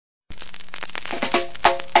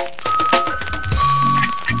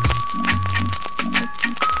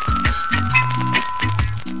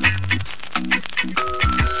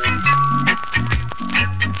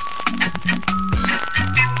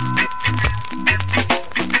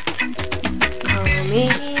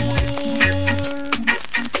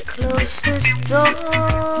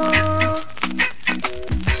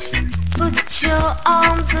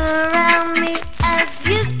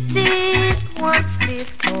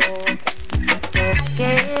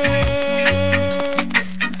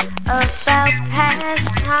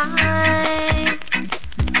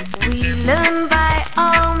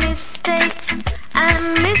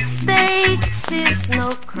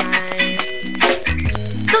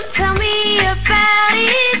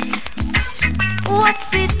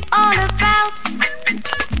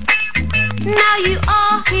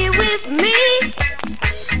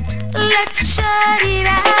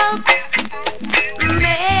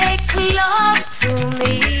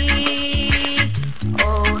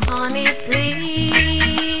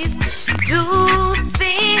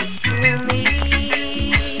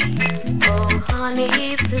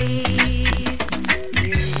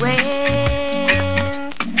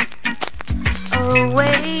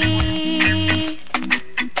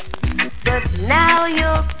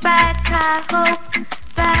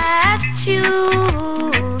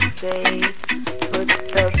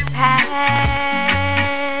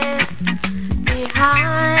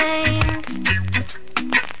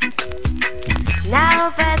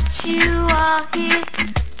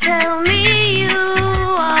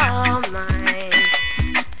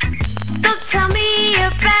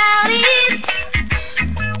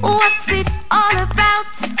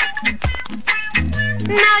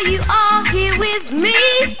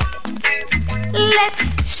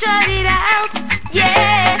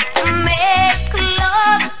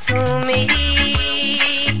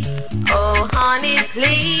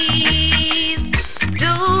please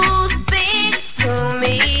do things to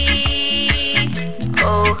me.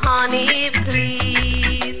 Oh honey,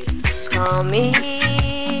 please come in.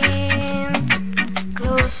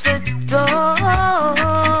 Close the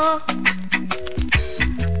door.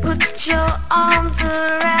 Put your arms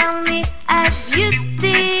around me as you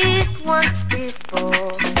did once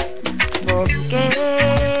before. Forget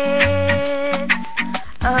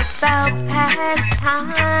about past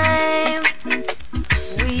time.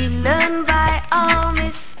 We learn by our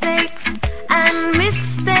mistakes, and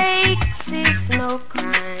mistakes is no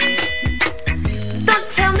crime. Don't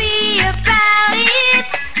tell me about it.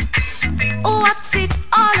 What's it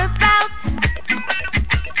all about?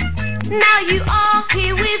 Now you are